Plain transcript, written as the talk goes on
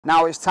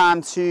Now it's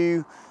time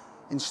to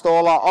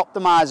install our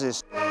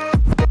optimizers.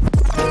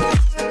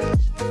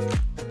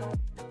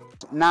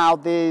 Now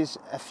there's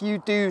a few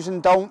do's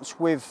and don'ts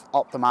with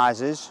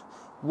optimizers.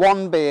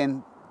 One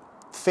being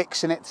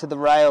fixing it to the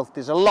rail.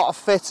 There's a lot of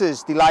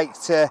fitters, they like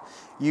to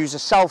use a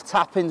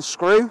self-tapping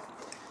screw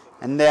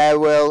and they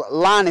will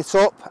line it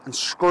up and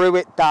screw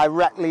it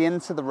directly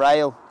into the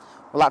rail.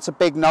 Well, that's a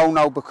big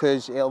no-no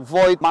because it'll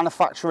void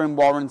manufacturing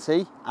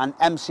warranty and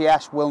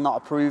MCS will not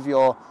approve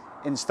your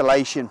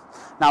installation.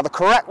 Now the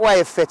correct way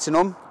of fitting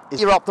them is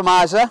your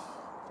optimizer,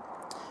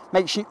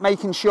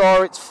 making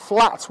sure it's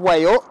flat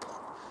way up,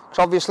 because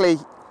obviously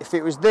if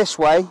it was this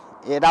way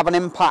it'd have an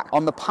impact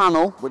on the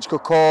panel which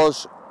could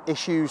cause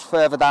issues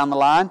further down the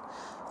line.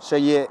 So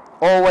you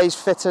always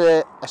fit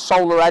a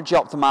SolarEdge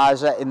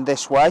Optimiser in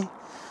this way.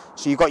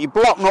 So you've got your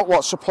block nut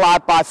what's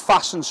supplied by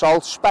Fasten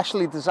Salt,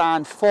 specially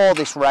designed for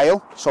this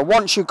rail. So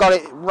once you've got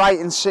it right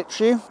in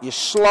situ, you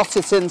slot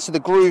it into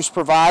the grooves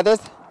provided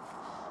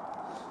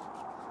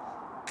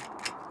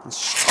and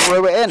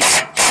screw it in.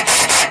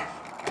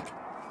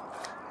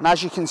 And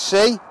as you can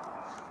see,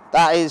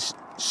 that is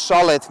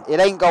solid.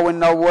 It ain't going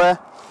nowhere.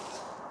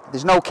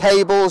 There's no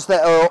cables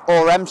that are,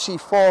 or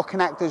MC4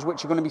 connectors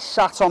which are going to be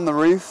sat on the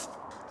roof.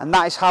 And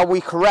that is how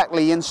we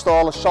correctly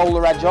install a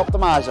SolarEdge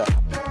Optimiser.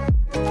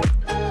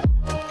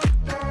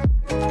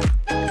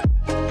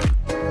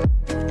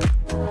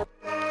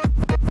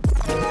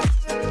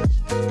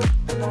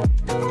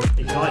 If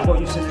you like what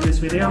you've seen in this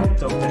video,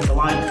 don't forget to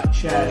like,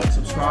 share and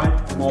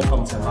subscribe for more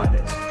content like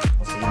this.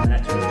 I'll see you in the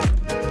next video.